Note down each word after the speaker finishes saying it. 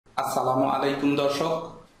আসসালামু আলাইকুম দর্শক,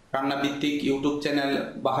 রান্না ভিত্তিক ইউটিউব চ্যানেল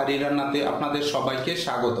বাহারি রান্নাতে আপনাদের সবাইকে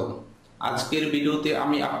স্বাগতম। আজকের ভিডিওতে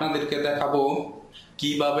আমি আপনাদেরকে দেখাবো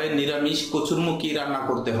কিভাবে নিরামিষ কচুরমুখী রান্না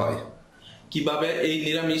করতে হয়। কিভাবে এই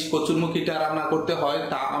নিরামিষ কচুরমুখীটা রান্না করতে হয়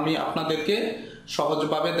তা আমি আপনাদেরকে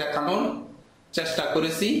সহজভাবে দেখানোর চেষ্টা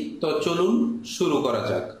করেছি। তো চলুন শুরু করা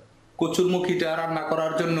যাক। কচুরমুখীটা রান্না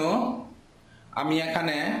করার জন্য আমি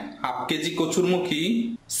এখানে হাফ কেজি কচুরমুখী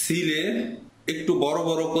সিলে একটু বড়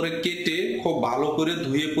বড় করে কেটে খুব ভালো করে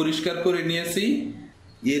ধুয়ে পরিষ্কার করে নিয়েছি।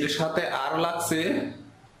 এর সাথে আর লাগছে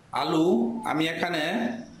আলু। আমি এখানে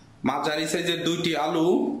মাঝারি সাইজের 2টি আলু,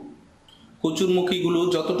 কচুরমুখীগুলো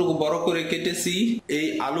যতটুকু বড় করে কেটেছি এই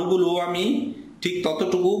আলুগুলো আমি ঠিক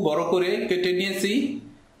ততটুকু বড় করে কেটে নিয়েছি।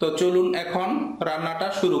 তো চলুন এখন রান্নাটা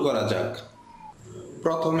শুরু করা যাক।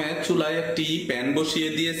 প্রথমে চুলায় একটি প্যান বসিয়ে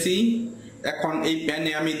দিয়েছি। এখন এই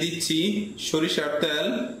প্যানে আমি দিচ্ছি সরিষার তেল।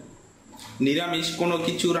 নিরামিষ কোনো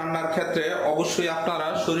কিছু রান্নার ক্ষেত্রে অবশ্যই আপনারা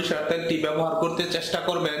সরিষার তেলটি ব্যবহার করতে চেষ্টা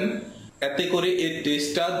করবেন, এতে করে এর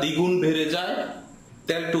টেস্টটা দ্বিগুণ বেড়ে যায়।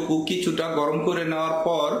 তেলটুকু কিছুটা গরম করে নেওয়ার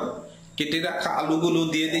পর কেটে রাখা আলুগুলো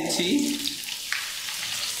দিয়ে দিচ্ছি।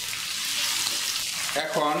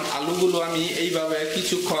 এখন আলুগুলো আমি এইভাবে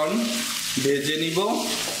কিছুক্ষণ ভেজে নিব।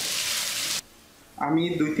 আমি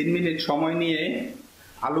 2-3 মিনিট সময় নিয়ে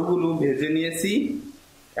আলুগুলো ভেজে নিয়েছি।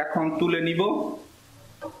 এখন তুলে নিব।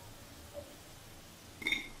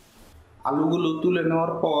 আলুগুলো তুলে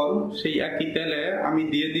নেওয়ার পর সেই একই তেলে আমি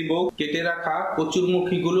দিয়ে দিব কেটে রাখা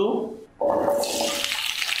কচুরমুখীগুলো।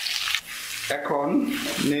 এখন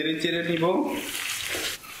নেড়ে চেড়ে নিব।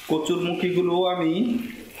 কচুরমুখীগুলো আমি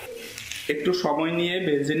একটু সময় নিয়ে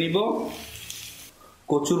ভেজে নিব।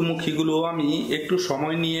 কচুরমুখীগুলো আমি একটু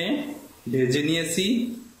সময় নিয়ে ভেজে নিয়েছি।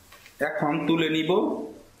 এখন তুলে নিব।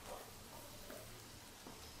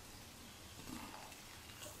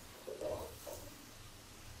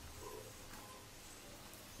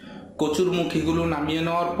 কচুরমুখীগুলো নামিয়ে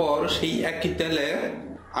নেওয়ার পর সেই একই তেলে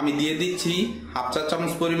আমি দিয়ে দিচ্ছি হাফ চা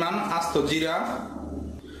চামচ পরিমাণ আস্ত জিরা,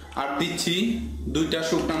 আর দিচ্ছি 2টা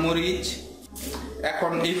শুকনা মরিচ।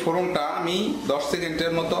 এখন এই ফোড়নটা আমি 10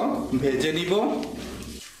 সেকেন্ডের মতো ভেজে নিব।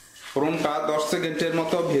 ফোড়নটা 10 সেকেন্ডের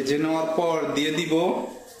মতো ভেজে নেওয়ার পর দিয়ে দিব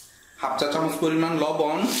হাফ চা চামচ পরিমাণ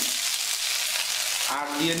লবণ, আর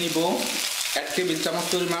দিয়ে নিব 1 টেবিল চামচ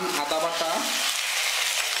পরিমাণ আদা বাটা।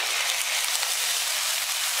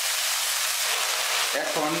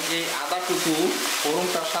 এখন এই আদাটুকু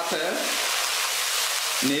ফোড়নটার সাথে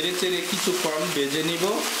নেড়ে চেড়ে কিছুক্ষণ ভেজে নিব।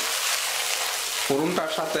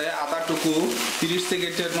 ফোড়নটার সাথে আদাটুকু 30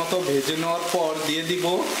 সেকেন্ডের মতো ভেজে নেওয়ার পর দিয়ে দিব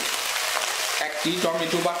 1টি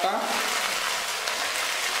টমেটো বাটা।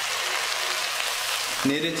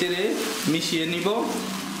 নেড়ে চেড়ে মিশিয়ে নিব।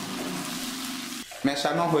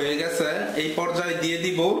 মেশানো হয়ে গেছে। এই পর্যায়ে দিয়ে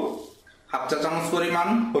দিব হাফ চা চামচ পরিমাণ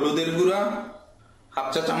হলুদের গুঁড়া, হাফ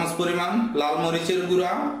চা চামচ পরিমাণ লাল মরিচের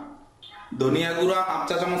গুঁড়া, ধনিয়া গুঁড়া হাফ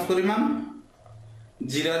চা চামচ পরিমাণ,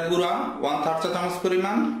 জিরার গুঁড়া 1/3 চা চামচ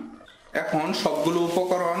পরিমাণ। এখন সবগুলো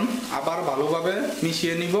উপকরণ আবার ভালোভাবে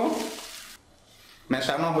মিশিয়ে নিব।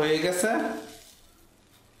 মেশানো হয়ে গেছে।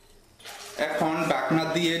 এখন ঢাকনা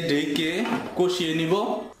দিয়ে ঢেকে কষিয়ে নিব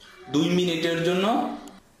 2 মিনিটের জন্য।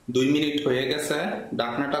 2 মিনিট হয়ে গেছে।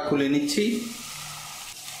 ঢাকনাটা খুলে নিচ্ছি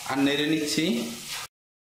আর নেড়ে নিচ্ছি।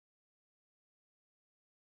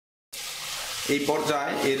 এই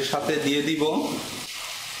পর্যায়ে এর সাথে দিয়ে দিব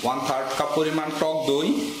 1/3 কাপ পরিমাণ টক দই।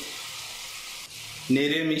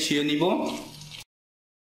 নেড়ে মিশিয়ে নিব।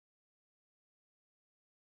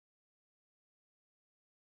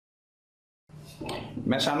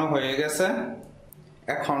 মেশানো হয়ে গেছে।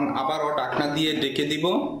 এখন আবারও ঢাকনা দিয়ে ঢেকে দিব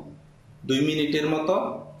 2 মিনিটের মতো।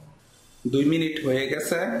 2 মিনিট হয়ে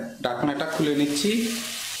গেছে। ঢাকনাটা খুলে নিচ্ছি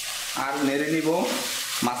আর নেড়ে নিব।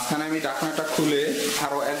 মাঝখানে আমি ঢাকনাটা খুলে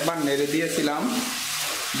আরো একবার নেড়ে দিয়েছিলাম।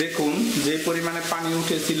 দেখুন যে পরিমাণে পানি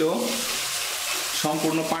উঠেছিল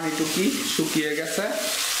সম্পূর্ণ পানিটুকি শুকিয়ে গেছে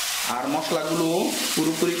আর মশলাগুলো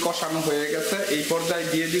পুরোপুরি কষানো হয়ে গেছে। এই পর্যায়ে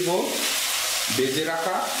দিয়ে দিব ভেজে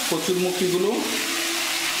রাখা কচুরমুখীগুলো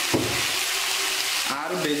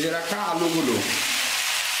আর ভেজে রাখা আলুগুলো।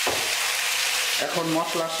 এখন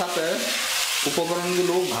মশলার সাথে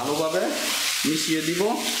উপকরণগুলো ভালোভাবে মিশিয়ে দিব।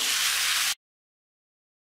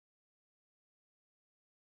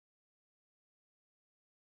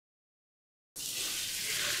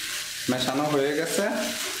 মেশানো হয়ে গেছে।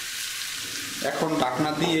 এখন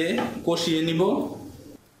ঢাকনা দিয়ে কষিয়ে নিব।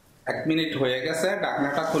 1 মিনিট হয়ে গেছে।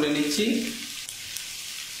 ঢাকনাটা খুলে নিচ্ছি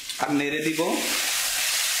আর নেড়ে দিব।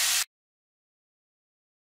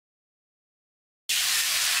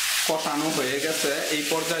 কষানো হয়ে গেছে। এই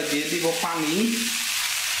পর্যায়ে দিয়ে দিব পানি।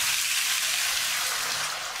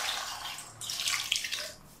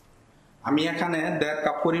 আমি এখানে 1.5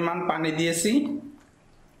 কাপ পরিমাণ পানি দিয়েছি,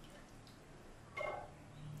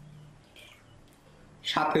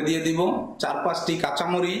 সাথে দিয়ে দিব 4-5টি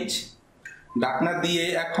কাঁচামরিচ। ঢাকনা দিয়ে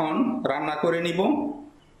এখন রান্না করে নিব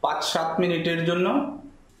 5-7 মিনিটের জন্য।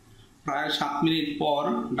 প্রায় 7 মিনিট পর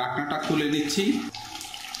ঢাকনাটা খুলে নিচ্ছি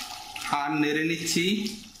আর নেড়ে নিচ্ছি।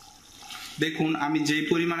 দেখুন আমি যেই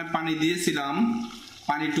পরিমাণে পানি দিয়েছিলাম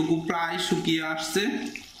পানিটুকু প্রায় শুকিয়ে আসছে।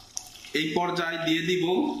 এই পর্যায়ে দিয়ে দিব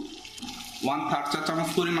 1/3 চা চামচ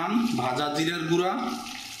পরিমাণ ভাজা জিরার গুঁড়া,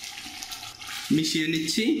 মিশিয়ে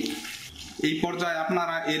নিচ্ছি। এই পর্যায়ে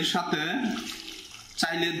আপনারা এর সাথে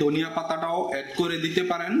চাইলে ধনিয়া পাতাটাও অ্যাড করে দিতে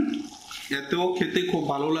পারেন, এতেও খেতে খুব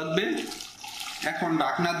ভালো লাগবে। এখন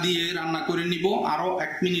ঢাকনা দিয়ে রান্না করে নিব আরো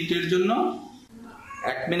 1 মিনিটের জন্য।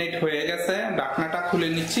 1 মিনিট হয়ে গেছে, ঢাকনাটা খুলে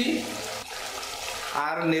নিচ্ছি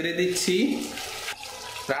আর নেড়ে দিচ্ছি।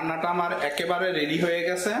 রান্নাটা আমার একেবারে রেডি হয়ে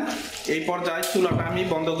গেছে। এই পর্যায়ে চুলাটা আমি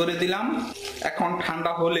বন্ধ করে দিলাম। এখন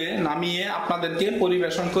ঠান্ডা হলে নামিয়ে আপনাদেরকে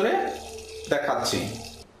পরিবেশন করে দেখাচ্ছি।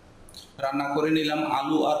 রান্না করে নিলাম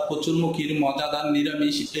আলু আর কচুরমুখির মজাদার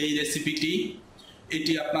নিরামিষ এই রেসিপিটি।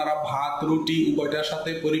 এটি আপনারা ভাত, রুটি উভয়টার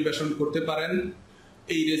সাথে পরিবেশন করতে পারেন।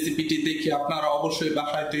 এই রেসিপিটি দেখে আপনারা অবশ্যই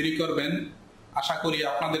বাসায় তৈরি করবেন। আশা করি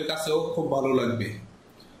আপনাদের কাছেও খুব ভালো লাগবে।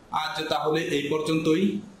 আজ তাহলে এই পর্যন্তই।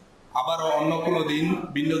 আবারও অন্য কোনো দিন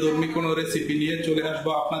ভিন্নধর্মী কোনো রেসিপি নিয়ে চলে আসবো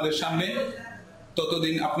আপনাদের সামনে।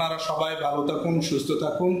 ততদিন আপনারা সবাই ভালো থাকুন, সুস্থ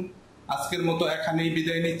থাকুন। আজকের মতো এখানেই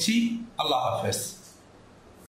বিদায় নিচ্ছি। আল্লাহ হাফেজ।